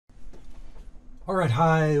All right,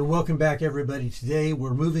 hi, welcome back everybody. Today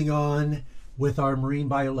we're moving on with our marine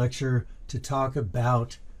bio lecture to talk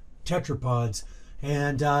about tetrapods.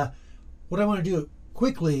 And what I want to do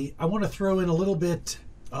quickly, I want to throw in a little bit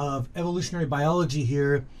of evolutionary biology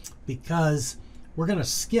here because we're going to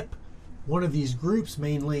skip one of these groups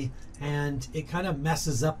mainly, and it kind of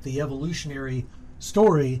messes up the evolutionary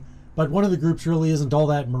story, but one of the groups really isn't all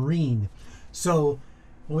that marine. So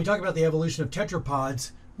when we talk about the evolution of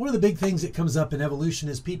tetrapods, one of the big things that comes up in evolution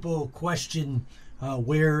is people question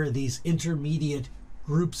where these intermediate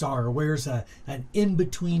groups are, or where's an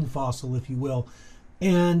in-between fossil, if you will.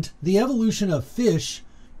 And the evolution of fish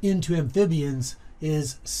into amphibians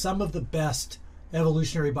is some of the best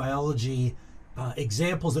evolutionary biology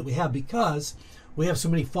examples that we have, because we have so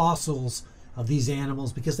many fossils of these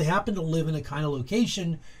animals, because they happen to live in a kind of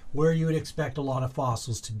location where you would expect a lot of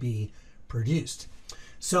fossils to be produced.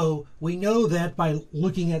 So we know that by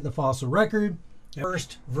looking at the fossil record, the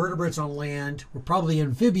first vertebrates on land were probably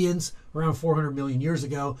amphibians around 400 million years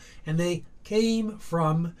ago, and they came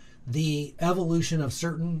from the evolution of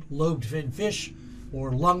certain lobed fin fish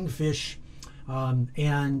or lunged fish,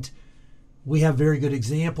 and we have very good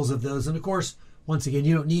examples of those. And of course, once again,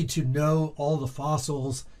 you don't need to know all the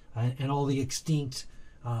fossils and all the extinct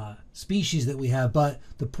species that we have, but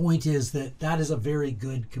the point is that that is a very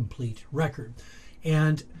good complete record.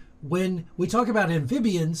 And when we talk about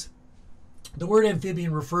amphibians, the word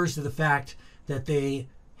amphibian refers to the fact that they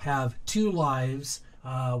have two lives,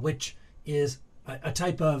 which is a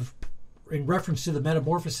type of, in reference to the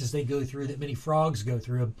metamorphosis they go through that many frogs go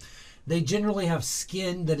through. They generally have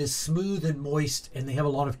skin that is smooth and moist, and they have a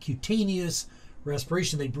lot of cutaneous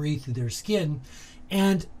respiration. They breathe through their skin.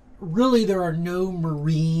 And really, there are no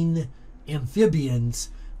marine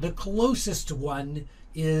amphibians. The closest one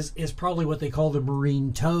is probably what they call the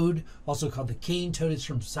marine toad, also called the cane toad. It's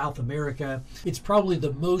from South America. It's probably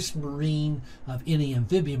the most marine of any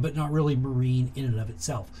amphibian, but not really marine in and of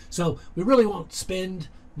itself. So we really won't spend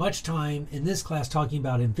much time in this class talking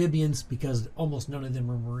about amphibians because almost none of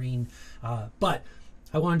them are marine. But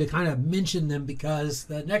I wanted to kind of mention them because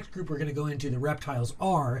the next group we're going to go into, the reptiles,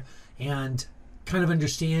 are, and kind of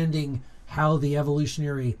understanding how the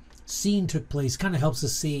evolutionary scene took place kind of helps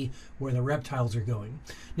us see where the reptiles are going.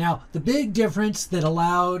 Now, the big difference that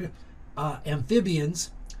allowed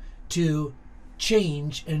amphibians to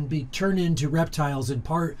change and be turned into reptiles in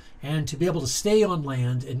part, and to be able to stay on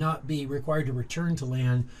land and not be required to return to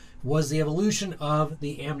land, was the evolution of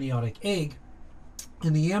the amniotic egg.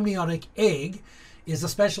 And the amniotic egg is a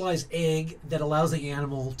specialized egg that allows the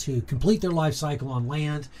animal to complete their life cycle on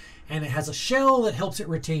land, and it has a shell that helps it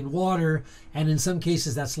retain water, and in some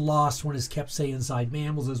cases that's lost when it's kept, say, inside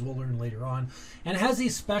mammals, as we'll learn later on. And it has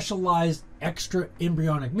these specialized extra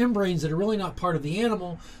embryonic membranes that are really not part of the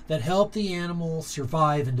animal, that help the animal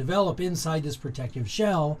survive and develop inside this protective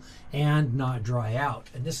shell and not dry out.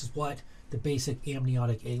 And this is what the basic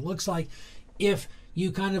amniotic egg looks like. If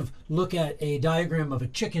you kind of look at a diagram of a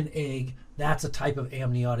chicken egg, that's a type of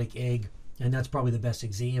amniotic egg, and that's probably the best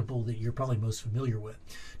example that you're probably most familiar with.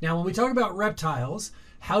 Now, when we talk about reptiles,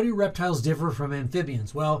 how do reptiles differ from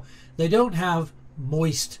amphibians? Well, they don't have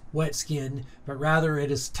moist, wet skin, but rather it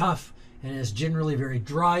is tough and is generally very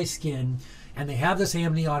dry skin, and they have this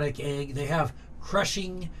amniotic egg. They have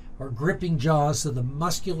crushing or gripping jaws, so the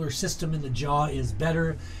muscular system in the jaw is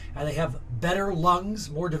better, and they have better lungs,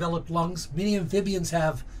 more developed lungs. Many amphibians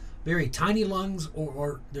have very tiny lungs,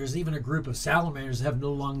 or there's even a group of salamanders that have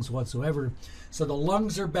no lungs whatsoever. So the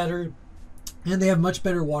lungs are better, and they have much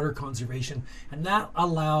better water conservation, and that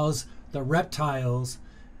allows the reptiles,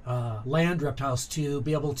 land reptiles, to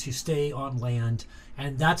be able to stay on land,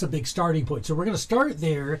 and that's a big starting point. So we're going to start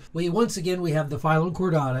there. Once again, we have the phylum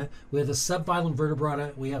Chordata, we have the subphylum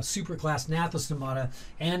Vertebrata, we have superclass Gnathostomata,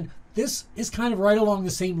 and this is kind of right along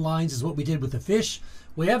the same lines as what we did with the fish.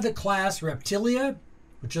 We have the class Reptilia,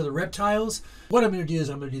 which are the reptiles. What I'm going to do is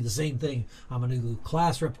I'm going to do the same thing. I'm going to do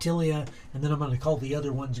class Reptilia, and then I'm going to call the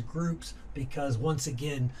other ones groups, because once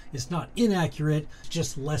again, it's not inaccurate, it's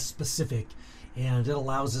just less specific, and it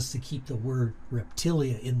allows us to keep the word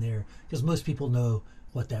Reptilia in there, because most people know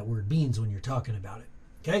what that word means when you're talking about it.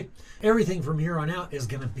 Okay? Everything from here on out is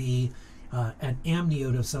going to be an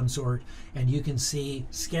amniote of some sort, and you can see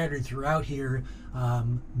scattered throughout here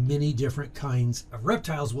many different kinds of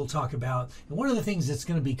reptiles we'll talk about. And one of the things that's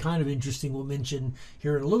going to be kind of interesting, we'll mention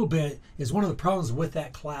here in a little bit, is one of the problems with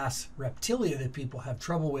that class Reptilia that people have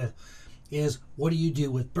trouble with is, what do you do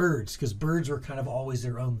with birds? Because birds were kind of always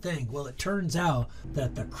their own thing. Well, it turns out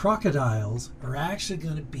that the crocodiles are actually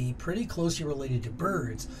going to be pretty closely related to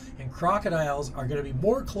birds, and crocodiles are going to be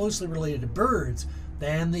more closely related to birds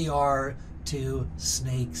than they are to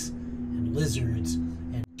snakes and lizards.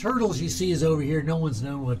 And turtles you see is over here. No one's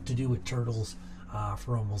known what to do with turtles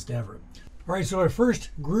for almost ever. All right, so our first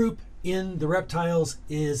group in the reptiles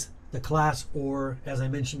is the class, or as I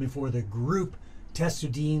mentioned before, the group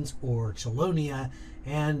Testudines or Chelonia.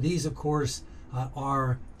 And these, of course,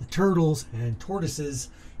 are the turtles and tortoises,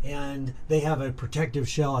 and they have a protective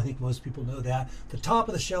shell. I think most people know that. The top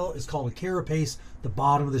of the shell is called a carapace. The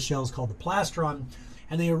bottom of the shell is called the plastron.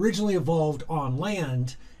 And they originally evolved on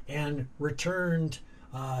land and returned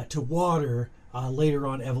to water later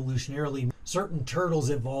on evolutionarily. Certain turtles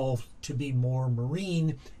evolved to be more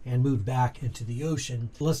marine and moved back into the ocean.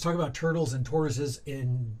 Let's talk about turtles and tortoises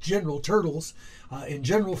in general. Turtles, in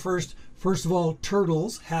general, first of all,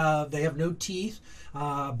 turtles have no teeth,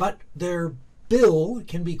 but their bill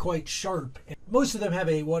can be quite sharp. Most of them have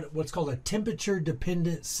a what's called a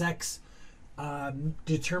temperature-dependent sex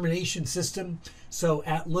determination system. So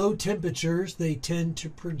at low temperatures, they tend to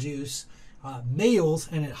produce males,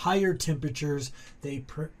 and at higher temperatures, they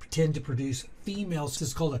tend to produce females. This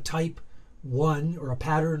is called a type 1 or a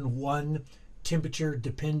pattern 1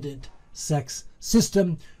 temperature-dependent sex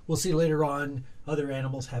system. We'll see later on other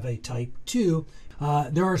animals have a type 2.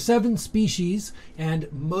 There are 7 species,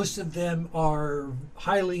 and most of them are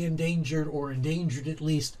highly endangered or endangered at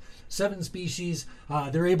least. 7 species.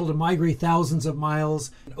 They're able to migrate thousands of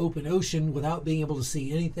miles in open ocean without being able to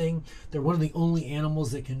see anything. They're one of the only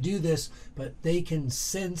animals that can do this, but they can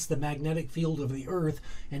sense the magnetic field of the earth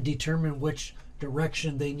and determine which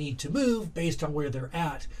direction they need to move based on where they're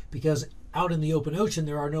at, because out in the open ocean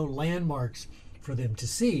there are no landmarks for them to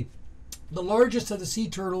see. The largest of the sea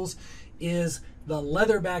turtles is the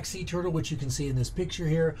leatherback sea turtle, which you can see in this picture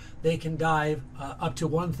here. They can dive up to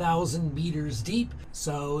 1,000 meters deep,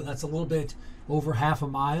 so that's a little bit over half a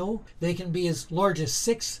mile. They can be as large as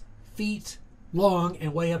 6 feet long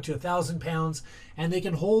and weigh up to 1,000 pounds, and they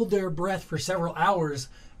can hold their breath for several hours.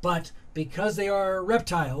 But because they are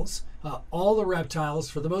reptiles, all the reptiles,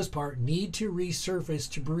 for the most part, need to resurface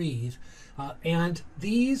to breathe, and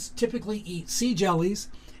these typically eat sea jellies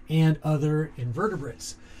and other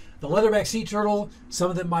invertebrates. The leatherback sea turtle,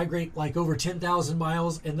 some of them migrate like over 10,000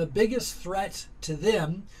 miles, and the biggest threat to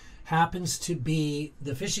them happens to be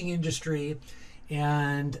the fishing industry,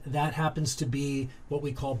 and that happens to be what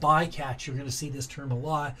we call bycatch. You're going to see this term a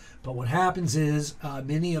lot, but what happens is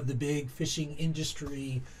many of the big fishing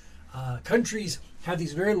industry countries have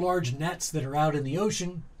these very large nets that are out in the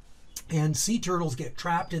ocean, and sea turtles get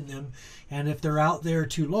trapped in them, and if they're out there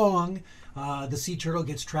too long, the sea turtle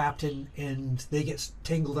gets trapped and they get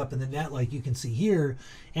tangled up in the net like you can see here,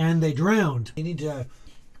 and they drown. They need to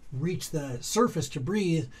reach the surface to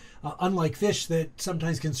breathe. Unlike fish that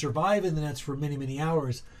sometimes can survive in the nets for many, many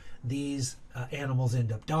hours, these animals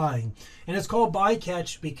end up dying. And it's called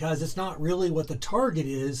bycatch because it's not really what the target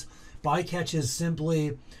is. Bycatch is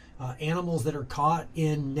simply animals that are caught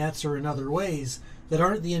in nets or in other ways that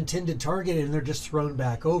aren't the intended target, and they're just thrown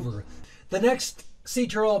back over. The next sea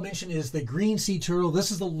turtle I'll mention is the green sea turtle.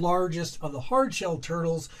 This is the largest of the hard-shelled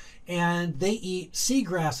turtles, and they eat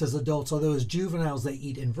seagrass as adults, although as juveniles they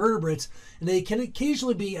eat invertebrates, and they can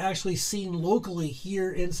occasionally be actually seen locally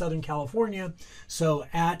here in Southern California. So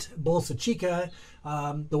at Bolsa Chica,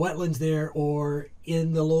 the wetlands there, or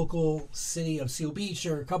in the local city of Seal Beach,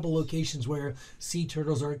 there are a couple locations where sea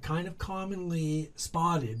turtles are kind of commonly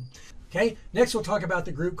spotted. Okay, next we'll talk about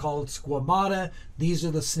the group called Squamata. These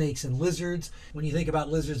are the snakes and lizards. When you think about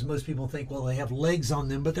lizards, most people think, well, they have legs on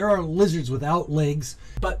them, but there are lizards without legs.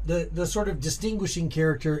 But the sort of distinguishing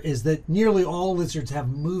character is that nearly all lizards have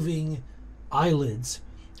moving eyelids.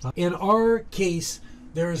 In our case,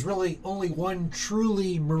 there is really only one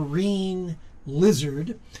truly marine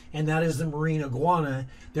lizard, and that is the marine iguana.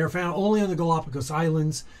 They're found only on the Galapagos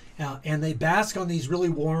Islands, and they bask on these really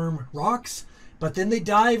warm rocks. But then they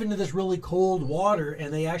dive into this really cold water,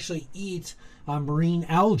 and they actually eat marine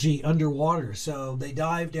algae underwater. So they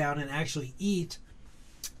dive down and actually eat.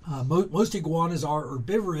 Most iguanas are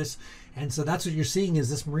herbivorous, and so that's what you're seeing is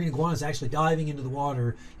this marine iguana is actually diving into the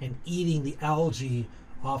water and eating the algae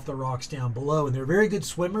off the rocks down below. And they're very good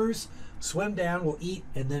swimmers. Swim down, will eat,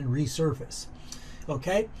 and then resurface.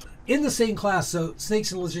 Okay, in the same class, so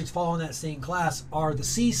snakes and lizards fall in that same class, are the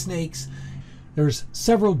sea snakes. There's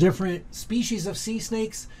several different species of sea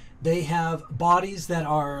snakes. They have bodies that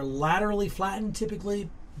are laterally flattened typically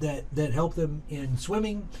that help them in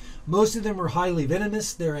swimming. Most of them are highly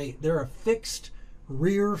venomous. They're a fixed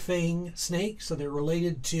rear fang snake, so they're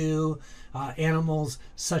related to animals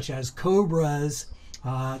such as cobras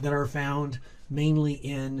that are found mainly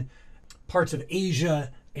in parts of Asia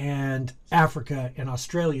and Africa and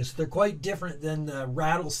Australia. So they're quite different than the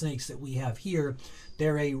rattlesnakes that we have here.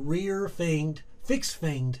 They're a rear-fanged,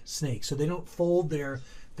 fixed-fanged snake, so they don't fold their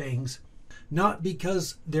fangs, not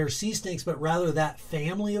because they're sea snakes, but rather that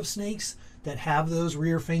family of snakes that have those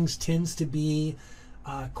rear fangs tends to be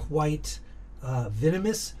quite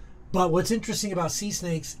venomous. But what's interesting about sea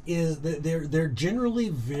snakes is that they're generally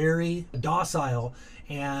very docile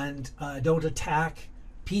and don't attack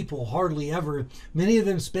people hardly ever. Many of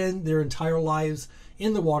them spend their entire lives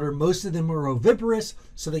in the water. Most of them are oviparous,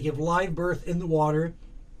 so they give live birth in the water.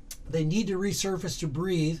 They need to resurface to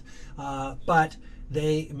breathe, but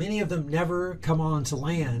many of them never come on to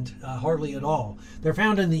land, hardly at all. They're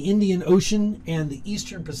found in the Indian Ocean and the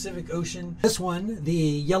Eastern Pacific Ocean. This one, the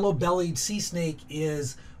yellow-bellied sea snake,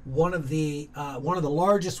 is one of the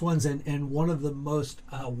largest ones and one of the most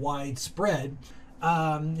widespread.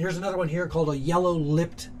 Here's another one here called a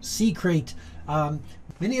yellow-lipped sea crate.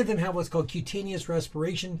 Many of them have what's called cutaneous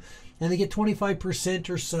respiration, and they get 25%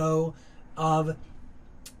 or so of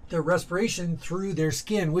their respiration through their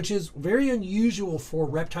skin, which is very unusual for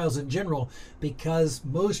reptiles in general, because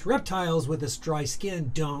most reptiles with this dry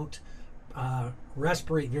skin don't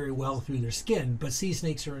respirate very well through their skin. But sea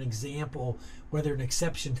snakes are an example where they're an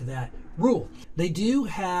exception to that rule. They do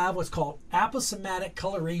have what's called aposematic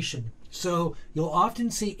coloration. So you'll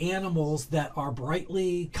often see animals that are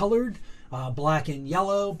brightly colored, black and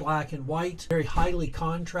yellow, black and white, very highly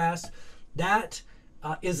contrast. That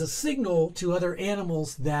is a signal to other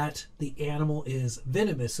animals that the animal is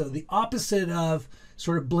venomous. So the opposite of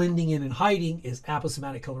sort of blending in and hiding is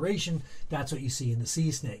aposematic coloration. That's what you see in the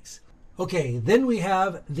sea snakes. Okay, then we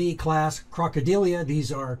have the class Crocodilia.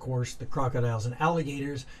 These are, of course, the crocodiles and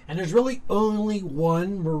alligators. And there's really only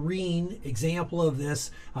one marine example of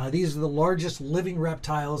this. These are the largest living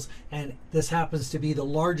reptiles, and this happens to be the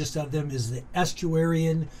largest of them is the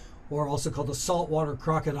estuarian, or also called the saltwater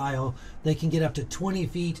crocodile. They can get up to 20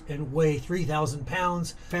 feet and weigh 3,000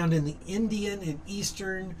 pounds. Found in the Indian and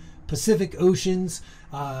Eastern Pacific Oceans,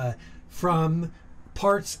 from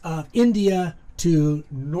parts of India to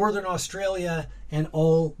northern Australia and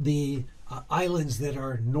all the islands that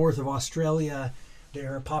are north of Australia.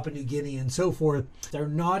 They're Papua New Guinea and so forth. They're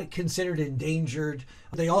not considered endangered.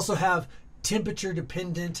 They also have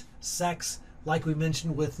temperature-dependent sex, like we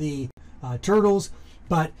mentioned with the turtles,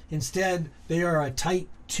 but instead they are a type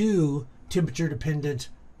 2 temperature-dependent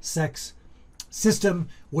sex system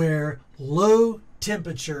where low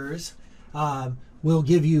temperatures will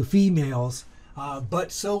give you females,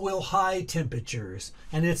 but so will high temperatures.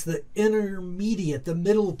 And it's the intermediate, the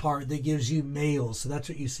middle part, that gives you males. So that's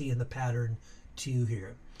what you see in the pattern 2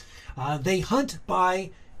 here. They hunt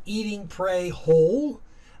by eating prey whole,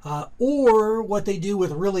 or what they do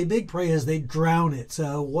with really big prey is they drown it.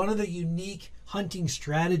 So one of the unique hunting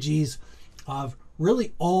strategies of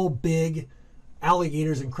really all big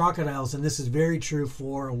alligators and crocodiles, and this is very true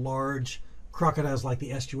for large crocodiles like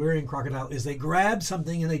the estuarian crocodile, is they grab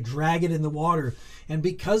something and they drag it in the water. And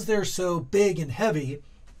because they're so big and heavy,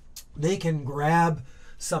 they can grab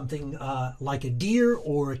something like a deer,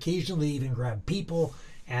 or occasionally even grab people,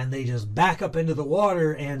 and they just back up into the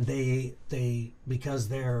water, and they because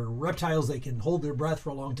they're reptiles, they can hold their breath for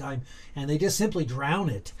a long time, and they just simply drown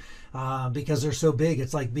it because they're so big.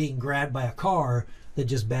 It's like being grabbed by a car that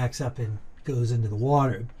just backs up and goes into the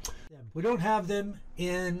water. We don't have them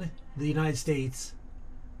in the United States,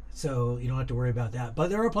 so you don't have to worry about that. But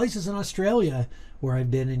there are places in Australia where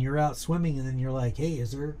I've been, and you're out swimming, and then you're like, hey,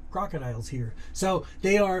 is there crocodiles here? So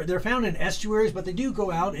they're found in estuaries, but they do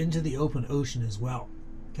go out into the open ocean as well.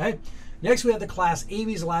 Okay. Next, we have the class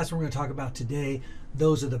Aves, the last one we're going to talk about today.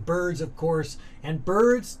 Those are the birds, of course. And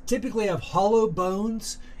birds typically have hollow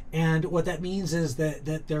bones, and what that means is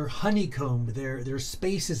that they're honeycombed. There's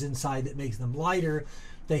spaces inside that makes them lighter.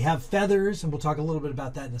 They have feathers, and we'll talk a little bit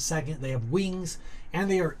about that in a second. They have wings, and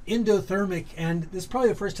they are endothermic, and this is probably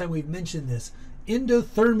the first time we've mentioned this.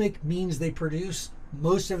 Endothermic means they produce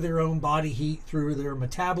most of their own body heat through their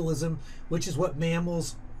metabolism, which is what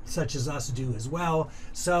mammals such as us do as well.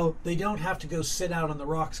 So they don't have to go sit out on the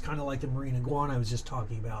rocks, kind of like the marine iguana I was just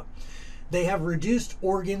talking about. They have reduced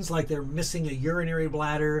organs, like they're missing a urinary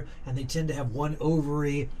bladder, and they tend to have one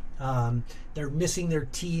ovary. They're missing their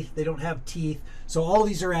teeth. They don't have teeth. So all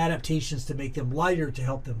these are adaptations to make them lighter, to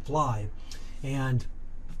help them fly. And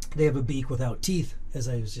they have a beak without teeth, as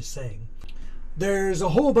I was just saying. There's a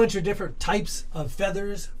whole bunch of different types of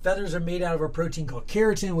feathers. Feathers are made out of a protein called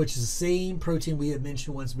keratin, which is the same protein we had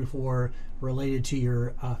mentioned once before, related to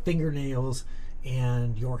your fingernails,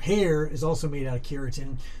 and your hair is also made out of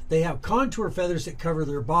keratin. They have contour feathers that cover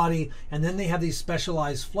their body, and then they have these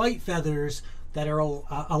specialized flight feathers that are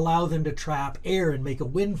allow them to trap air and make a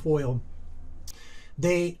wind foil.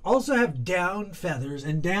 They also have down feathers,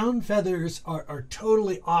 and down feathers are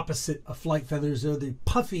totally opposite of flight feathers. They're the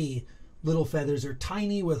puffy little feathers. They're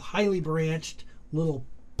tiny with highly branched little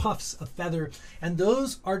puffs of feather, and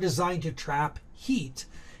those are designed to trap heat.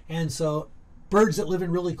 And so birds that live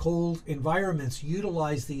in really cold environments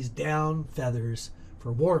utilize these down feathers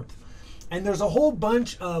for warmth. And there's a whole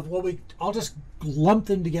bunch of I'll just lump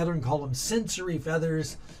them together and call them sensory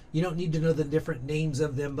feathers. You don't need to know the different names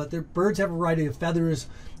of them, but the birds have a variety of feathers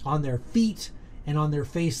on their feet and on their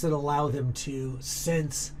face that allow them to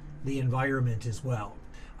sense the environment as well.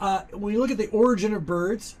 When you look at the origin of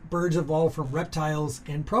birds, birds evolved from reptiles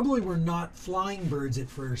and probably were not flying birds at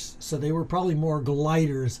first. So they were probably more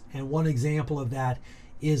gliders. And one example of that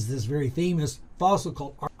is this very famous fossil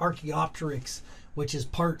called Archaeopteryx, which is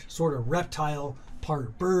part sort of reptile,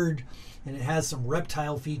 part bird. And it has some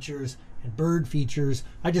reptile features and bird features.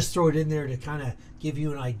 I just throw it in there to kind of give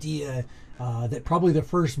you an idea that probably the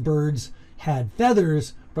first birds had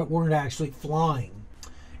feathers but weren't actually flying.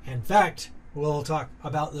 In fact, we'll talk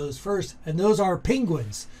about those first, and those are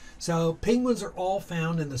penguins. So penguins are all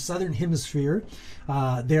found in the southern hemisphere.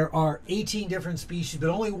 There are 18 different species, but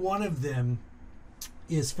only one of them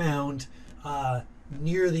is found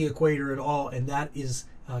near the equator at all, and that is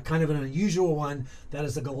kind of an unusual one. That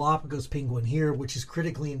is the Galapagos penguin here, which is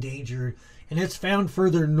critically endangered, and it's found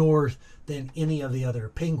further north than any of the other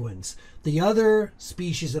penguins. The other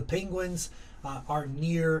species of penguins are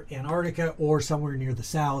near Antarctica or somewhere near the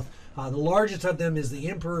south. The largest of them is the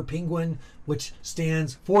emperor penguin, which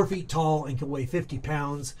stands 4 feet tall and can weigh 50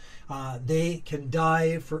 pounds. They can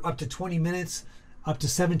dive for up to 20 minutes, up to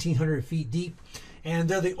 1,700 feet deep. And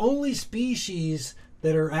they're the only species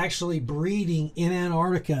that are actually breeding in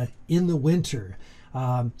Antarctica in the winter.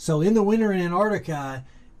 So in the winter in Antarctica,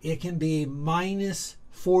 it can be minus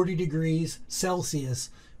 40 degrees Celsius,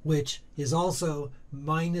 which is also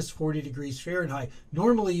minus 40 degrees Fahrenheit.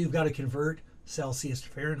 Normally, you've got to convert Celsius to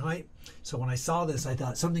Fahrenheit. So when I saw this, I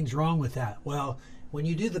thought something's wrong with that. Well, when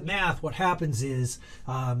you do the math, what happens is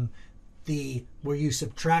where you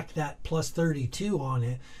subtract that plus 32 on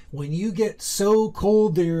it, when you get so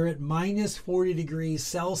cold there at minus 40 degrees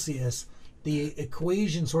Celsius, the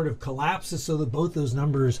equation sort of collapses so that both those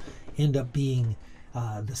numbers end up being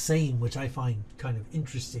the same, which I find kind of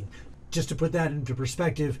interesting. Just to put that into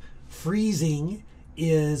perspective, freezing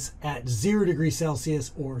is at 0 degrees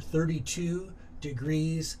Celsius or 32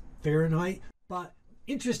 degrees Fahrenheit. But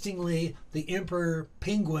interestingly, the emperor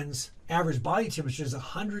penguin's average body temperature is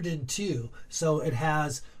 102. So it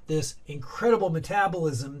has this incredible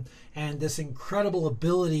metabolism and this incredible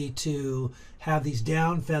ability to have these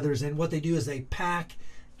down feathers. And what they do is they pack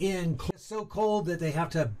in. It's so cold that they have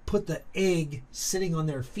to put the egg sitting on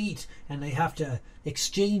their feet, and they have to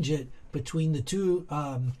exchange it between the two,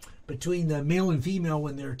 between the male and female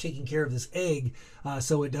when they're taking care of this egg,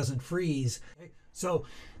 so it doesn't freeze. So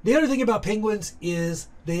the other thing about penguins is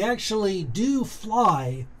they actually do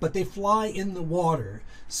fly, but they fly in the water.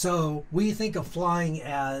 So we think of flying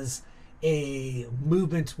as a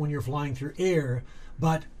movement when you're flying through air,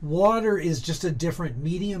 but water is just a different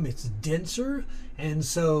medium. It's denser, and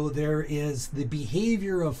so there is the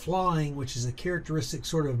behavior of flying, which is a characteristic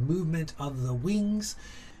sort of movement of the wings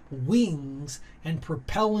and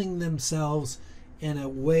propelling themselves in a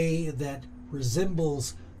way that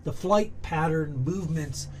resembles the flight pattern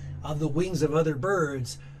movements of the wings of other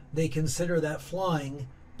birds. They consider that flying,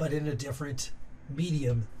 but in a different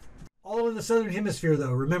medium. All in the southern hemisphere,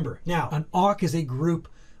 though, remember. Now, an auk is a group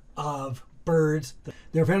of birds.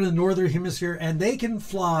 They're found in the northern hemisphere, and they can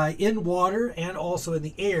fly in water and also in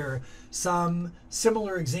the air. Some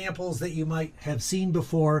similar examples that you might have seen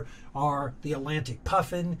before are the Atlantic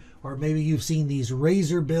puffin, or maybe you've seen these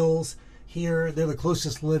razor bills here. They're the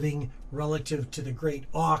closest living relative to the great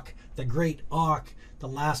auk. The great auk, the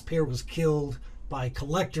last pair was killed by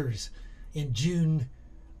collectors in June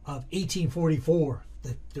of 1844.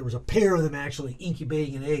 There was a pair of them actually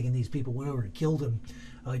incubating an egg, and these people went over and killed them.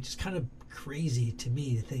 Just kind of crazy to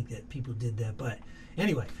me to think that people did that. But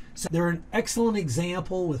anyway, so they're an excellent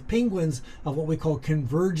example with penguins of what we call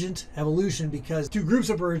convergent evolution, because two groups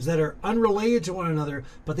of birds that are unrelated to one another,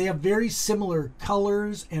 but they have very similar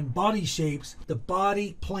colors and body shapes. The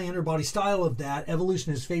body plan or body style of that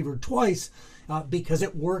evolution is favored twice because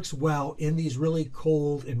it works well in these really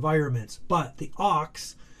cold environments. But the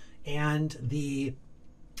auks and the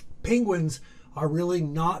penguins are really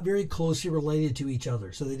not very closely related to each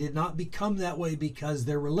other. So they did not become that way because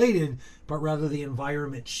they're related, but rather the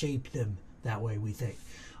environment shaped them that way, we think.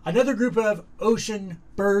 Another group of ocean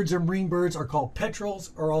birds or marine birds are called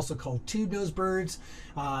petrels, or also called tube-nosed birds.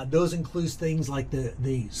 Those include things like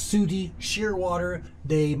the sooty shearwater.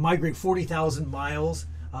 They migrate 40,000 miles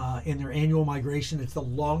in their annual migration. It's the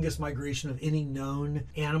longest migration of any known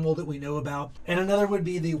animal that we know about. And another would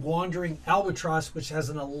be the wandering albatross, which has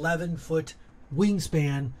an 11-foot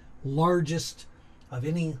wingspan, largest of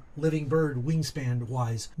any living bird wingspan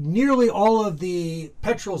wise. Nearly all of the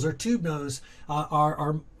petrels or tube-nosed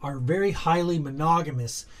are very highly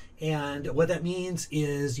monogamous. And what that means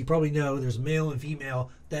is, you probably know, there's male and female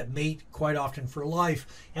that mate quite often for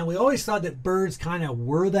life. And we always thought that birds kind of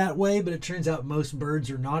were that way, but it turns out most birds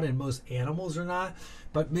are not, and most animals are not.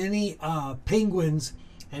 But many penguins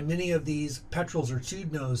and many of these petrels or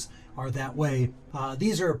tube-nosed are that way.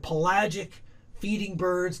 These are pelagic feeding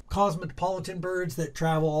birds, cosmopolitan birds that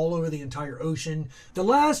travel all over the entire ocean. The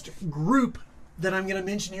last group that I'm going to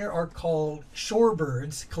mention here are called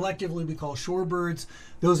shorebirds. Collectively, we call shorebirds.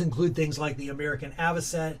 Those include things like the American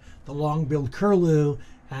avocet, the long-billed curlew,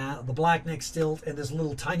 the black-necked stilt, and this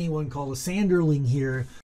little tiny one called a sanderling here.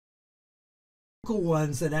 Local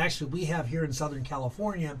ones that actually we have here in Southern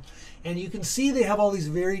California, and you can see they have all these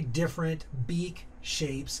very different beak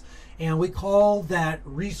shapes, and we call that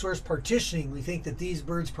resource partitioning. We think that these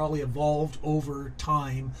birds probably evolved over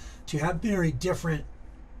time to have very different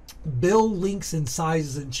bill lengths and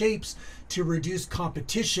sizes and shapes to reduce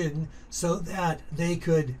competition so that they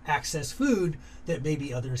could access food that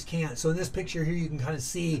maybe others can't. So in this picture here, you can kind of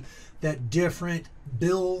see that different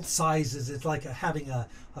bill sizes. It's like having a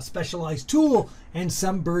specialized tool, and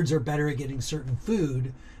some birds are better at getting certain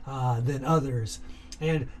food than others.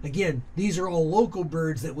 And again, these are all local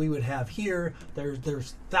birds that we would have here.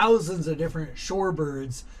 There's thousands of different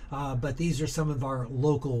shorebirds, but these are some of our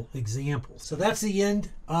local examples. So that's the end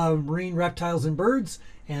of marine reptiles and birds.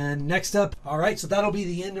 And next up, all right, so that'll be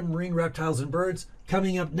the end of marine reptiles and birds.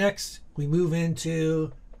 Coming up next, we move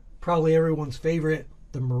into probably everyone's favorite,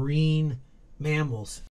 the marine mammals.